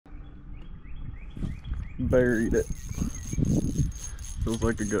buried it. Feels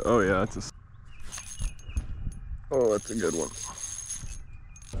like a good, oh yeah, oh, that's a good one.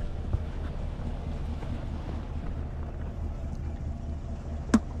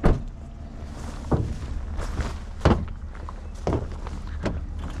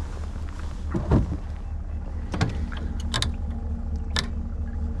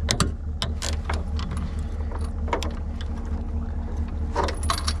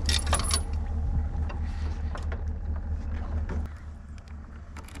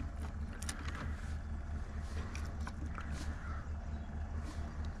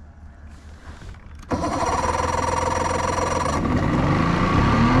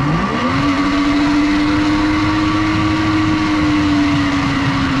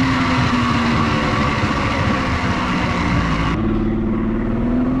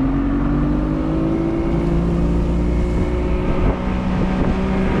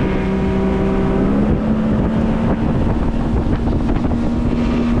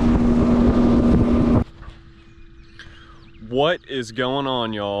 What is going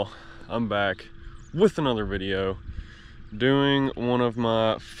on, y'all? I'm back with another video, doing one of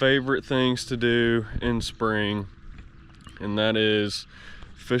my favorite things to do in spring, and that is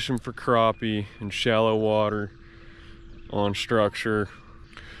fishing for crappie in shallow water on structure.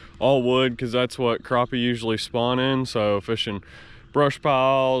 All wood, because that's what crappie usually spawn in. So fishing brush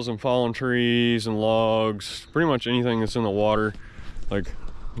piles and fallen trees and logs, pretty much anything that's in the water. Like,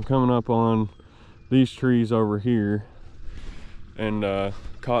 I'm coming up on these trees over here and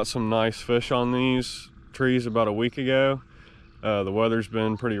caught some nice fish on these trees about a week ago. The weather's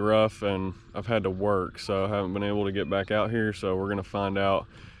been pretty rough and I've had to work, so I haven't been able to get back out here. So we're gonna find out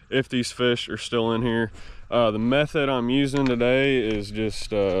if these fish are still in here. The method I'm using today is just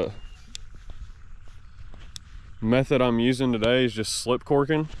slip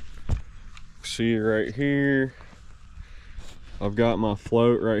corking. See right here, I've got my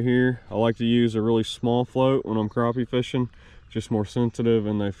float right here. I like to use a really small float when I'm crappie fishing, just more sensitive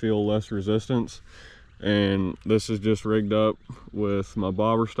and they feel less resistance. And this is just rigged up with my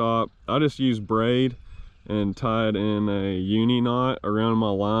bobber stop. I just use braid and tied in a uni knot around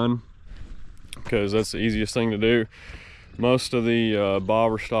my line because that's the easiest thing to do. Most of the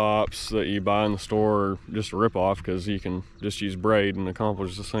bobber stops that you buy in the store are just a rip off because you can just use braid and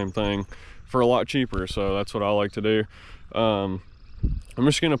accomplish the same thing for a lot cheaper. So that's what I like to do. I'm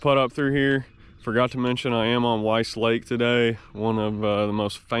just gonna put up through here. Forgot to mention I am on Weiss Lake today, one of the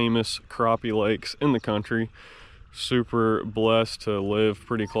most famous crappie lakes in the country. Super blessed to live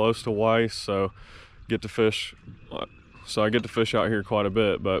pretty close to Weiss, so I get to fish out here quite a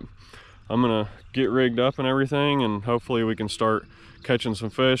bit. But I'm gonna get rigged up and everything, and hopefully we can start catching some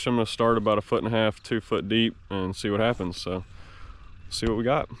fish. I'm gonna start about 1.5 foot, 2 foot deep and see what happens. So see what we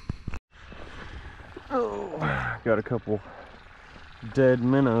got. Oh, got a couple dead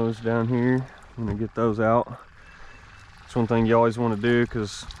minnows down here. I'm gonna get those out. It's one thing you always want to do,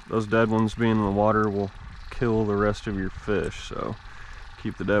 because those dead ones being in the water will kill the rest of your fish, so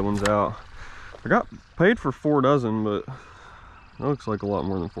keep the dead ones out. I got paid for 4 dozen, but it looks like a lot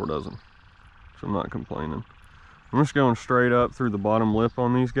more than 4 dozen, so I'm not complaining. I'm just going straight up through the bottom lip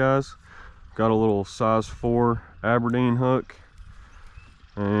on these guys. Got a little size 4 Aberdeen hook,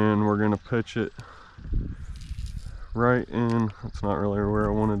 and we're gonna pitch it right in. That's not really where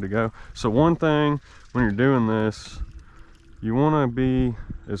I wanted to go. So one thing when you're doing this, you want to be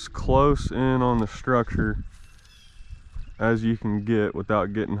as close in on the structure as you can get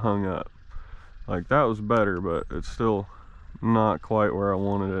without getting hung up. Like, that was better, but it's still not quite where I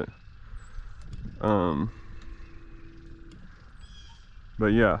wanted it.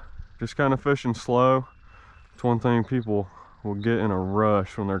 But yeah, just kind of fishing slow. It's one thing people will get in a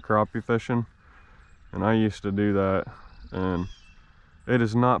rush when they're crappie fishing, and I used to do that, and it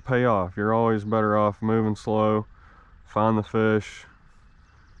does not pay off. You're always better off moving slow, find the fish,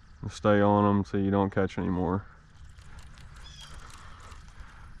 and stay on them so you don't catch any more.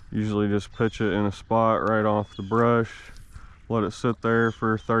 Usually just pitch it in a spot right off the brush, let it sit there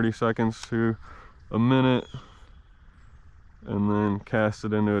for 30 seconds to a minute, and then cast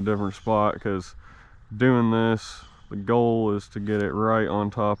it into a different spot, because doing this, the goal is to get it right on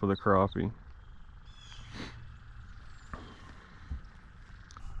top of the crappie.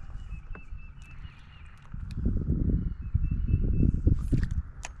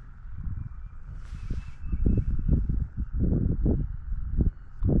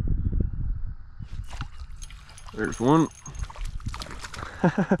 There's one.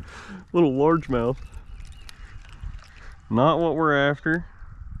 Little largemouth. Not what we're after,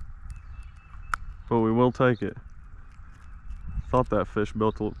 but we will take it. Thought that fish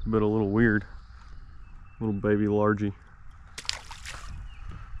built a bit a little weird. Little baby largie.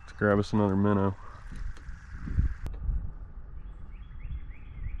 Let's grab us another minnow.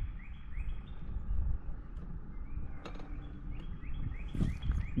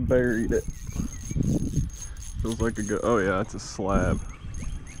 Buried it. Feels like a good, oh yeah, it's a slab.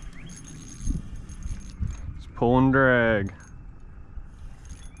 It's pull and drag.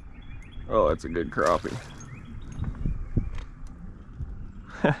 Oh, that's a good crappie.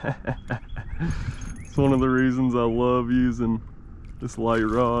 It's one of the reasons I love using this light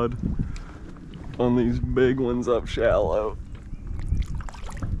rod on these big ones up shallow.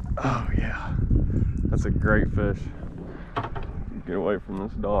 Oh yeah, that's a great fish. Get away from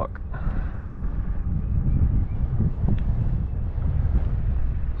this dock.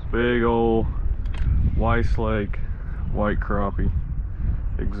 Big old Weiss Lake white crappie.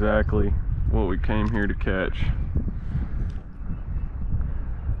 Exactly what we came here to catch.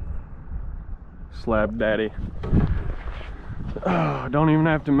 Slab daddy. Oh, don't even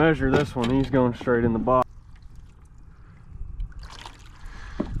have to measure this one. He's going straight in the box.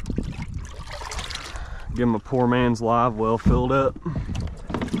 Give him a poor man's live well filled up.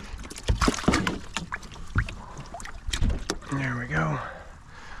 There we go.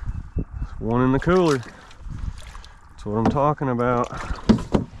 One in the cooler. That's what I'm talking about.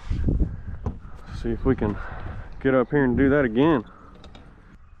 See if we can get up here and do that again.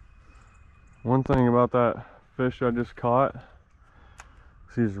 One thing about that fish I just caught,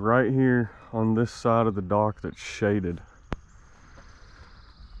 he's right here on this side of the dock that's shaded.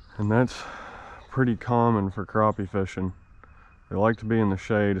 And that's pretty common for crappie fishing. They like to be in the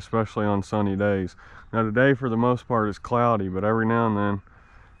shade, especially on sunny days. Now today for the most part is cloudy, but every now and then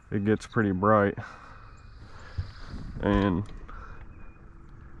it gets pretty bright and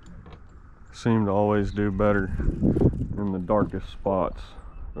seem to always do better in the darkest spots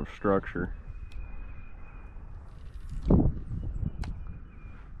of structure.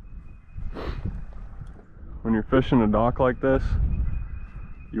 When you're fishing a dock like this,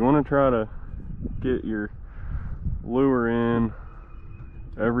 you want to try to get your lure in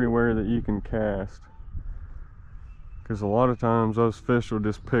everywhere that you can cast, because a lot of times those fish will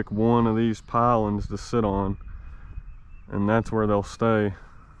just pick one of these pilings to sit on, and that's where they'll stay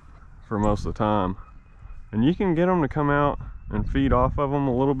for most of the time. And you can get them to come out and feed off of them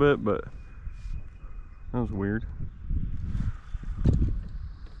a little bit, but that was weird.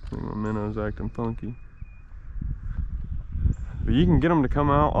 I think my minnow's acting funky. But you can get them to come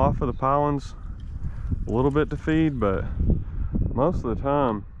out off of the pilings a little bit to feed, but most of the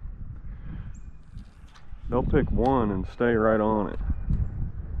time they'll pick one and stay right on it.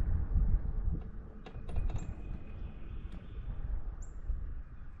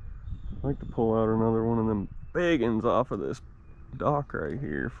 I'd like to pull out another one of them big ones off of this dock right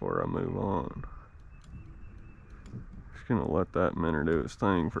here before I move on. Just gonna let that minnow do its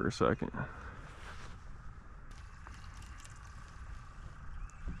thing for a second.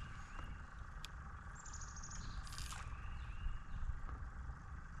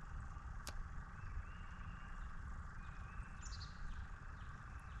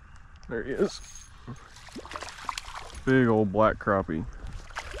 There he is. Big old black crappie.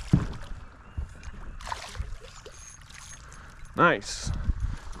 Nice.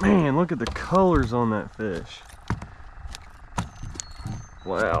 Man, look at the colors on that fish.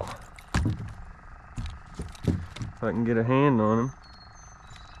 Wow. If I can get a hand on him.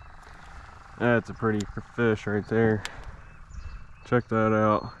 That's a pretty fish right there. Check that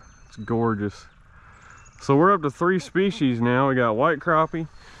out. It's gorgeous. So we're up to 3 species now. We got white crappie,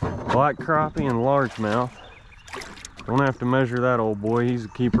 black crappie, and largemouth. Don't have to measure that old boy. He's a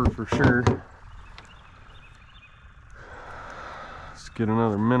keeper for sure. Let's get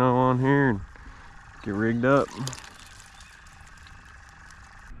another minnow on here and get rigged up.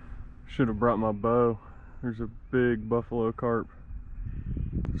 Should have brought my bow. There's a big buffalo carp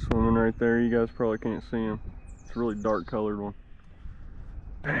swimming right there. You guys probably can't see him. It's a really dark colored one.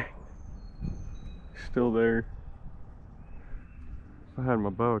 Dang. He's still there. If I had my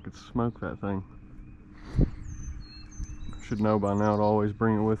bow, I could smoke that thing. Should know by now to always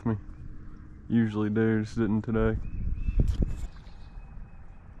bring it with me. Usually do, just didn't today.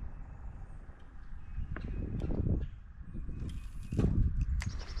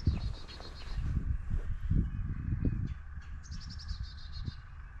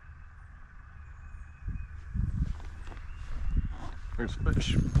 There's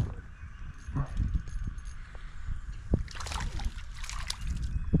fish.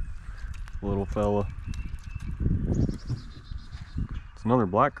 Little fella. It's another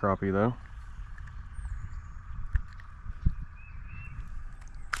black crappie though.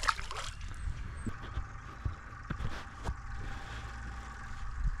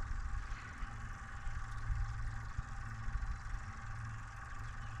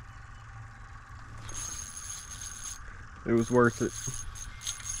 It was worth it.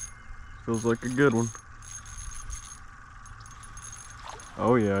 Feels like a good one.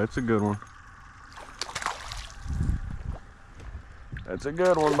 Oh yeah, it's a good one. That's a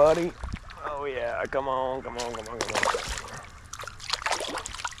good one, buddy. Oh yeah, come on, come on, come on, come on.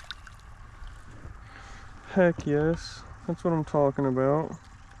 Heck yes, that's what I'm talking about.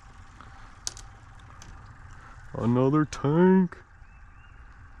 Another tank.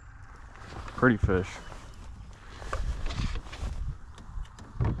 Pretty fish.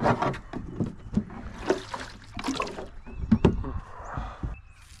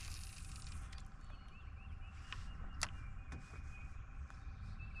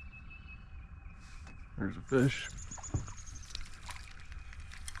 There's a fish.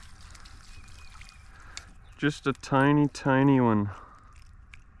 Just a tiny, tiny one.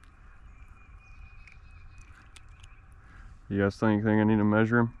 You guys think I need to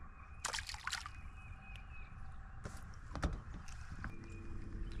measure him?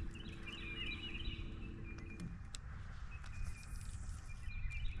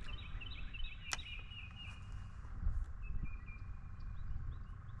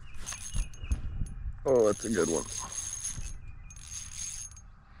 Oh, that's a good one.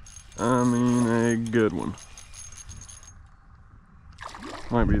 I mean, a good one.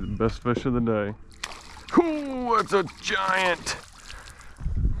 Might be the best fish of the day. Ooh, that's a giant.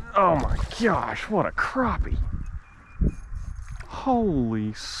 Oh my gosh, what a crappie.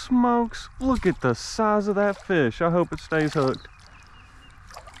 Holy smokes, look at the size of that fish. I hope it stays hooked.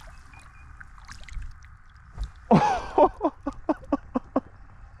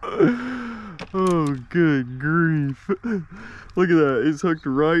 Oh, good grief. Look at that, it's hooked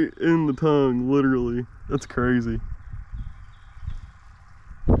right in the tongue, literally. That's crazy.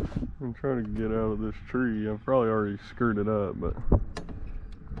 I'm trying to get out of this tree. I've probably already screwed it up, but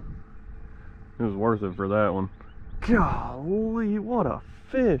it was worth it for that one. Golly, what a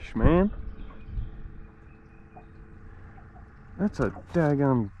fish, man. That's a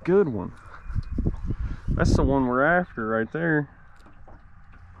daggone good one. That's the one we're after right there.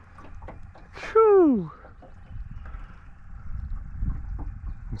 Whew.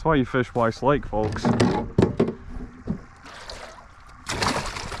 That's why you fish Weiss Lake, folks.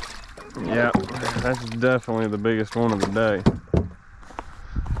 Yeah, that's definitely the biggest one of the day.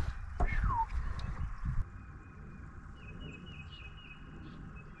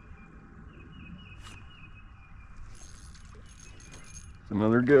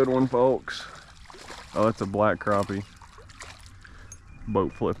 Another good one, folks. Oh, that's a black crappie.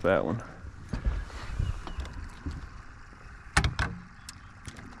 Boat flip that one.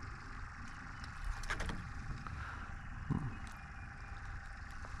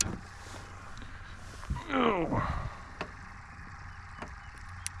 Oh.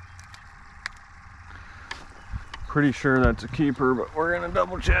 Pretty sure that's a keeper, but we're gonna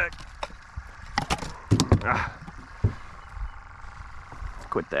double check. Ah.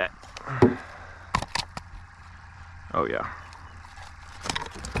 Quit that. Oh yeah.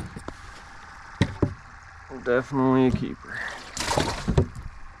 Definitely a keeper.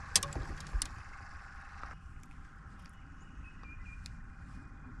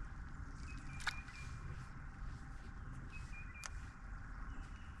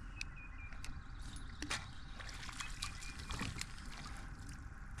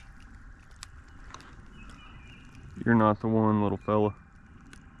 You're not the one, little fella.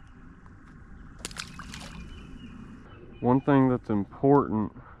 One thing that's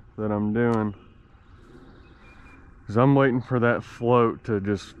important that I'm doing is I'm waiting for that float to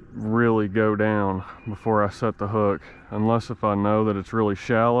just really go down before I set the hook. Unless if I know that it's really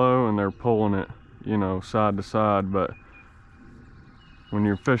shallow and they're pulling it, you know, side to side. But when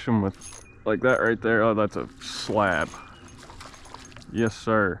you're fishing with like that right there, oh, that's a slab. Yes,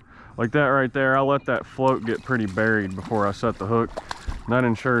 sir. Like that right there, I'll let that float get pretty buried before I set the hook. And that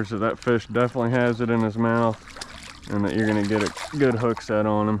ensures that that fish definitely has it in his mouth and that you're gonna get a good hook set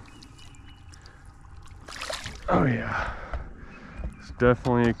on him. Oh yeah, it's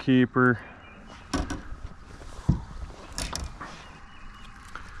definitely a keeper.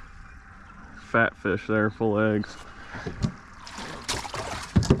 Fat fish there, full of eggs.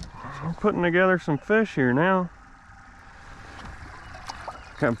 I'm putting together some fish here now.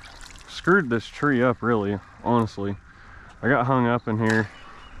 Kind of screwed this tree up, really, honestly. I got hung up in here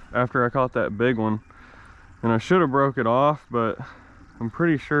after I caught that big one, and I should have broke it off, but I'm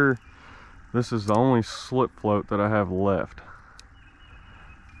pretty sure this is the only slip float that I have left.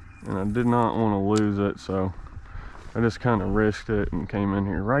 And I did not want to lose it, so I just kind of risked it and came in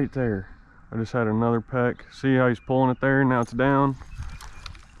here right there. I just had another peck. See how he's pulling it there? Now it's down.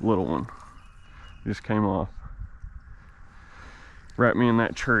 Little one. Just came off. Wrap me in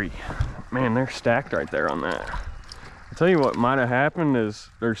that tree. Man, they're stacked right there on that. I'll tell you what might have happened is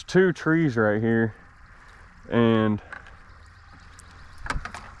there's 2 trees right here, and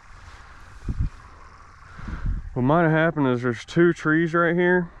what might have happened is there's 2 trees right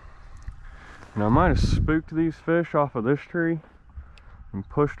here, and I might have spooked these fish off of this tree and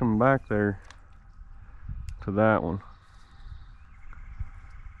pushed them back there to that one.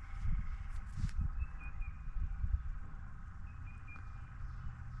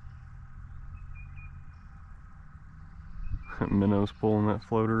 Minnow's pulling that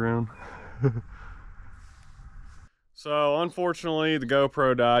float around. So unfortunately the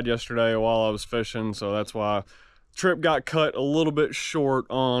GoPro died yesterday while I was fishing, so that's why the trip got cut a little bit short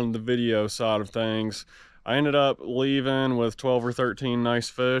on the video side of things. I ended up leaving with 12 or 13 nice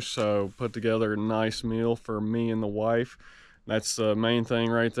fish, so put together a nice meal for me and the wife. That's the main thing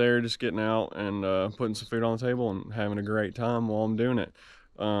right there, just getting out and putting some food on the table and having a great time while I'm doing it.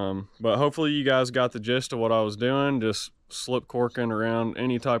 But hopefully you guys got the gist of what I was doing, just slip corking around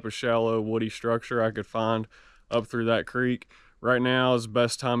any type of shallow woody structure I could find up through that creek. Right now is the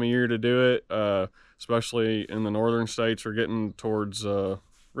best time of year to do it, especially in the northern states. We're getting towards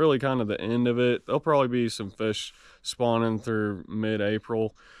really kind of the end of it. There'll probably be some fish spawning through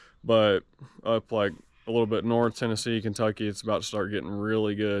mid-April, but up like a little bit north, Tennessee, Kentucky, it's about to start getting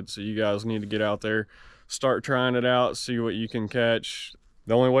really good. So you guys need to get out there, start trying it out, see what you can catch.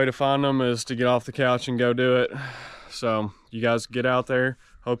 The only way to find them is to get off the couch and go do it. So you guys get out there.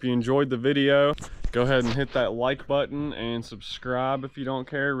 Hope you enjoyed the video. Go ahead and hit that like button and subscribe if you don't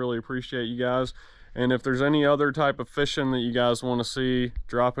care. Really appreciate you guys. And if there's any other type of fishing that you guys want to see,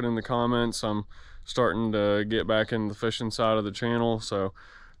 drop it in the comments. I'm starting to get back in the fishing side of the channel, so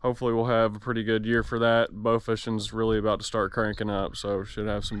hopefully we'll have a pretty good year for that. Bow fishing's really about to start cranking up, so should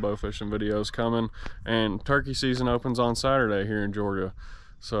have some bow fishing videos coming. And turkey season opens on Saturday here in Georgia,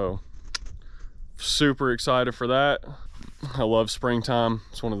 so super excited for that. I love springtime.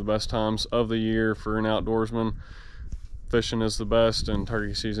 It's one of the best times of the year for an outdoorsman. Fishing is the best and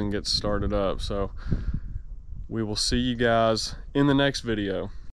turkey season gets started up. So we will see you guys in the next video.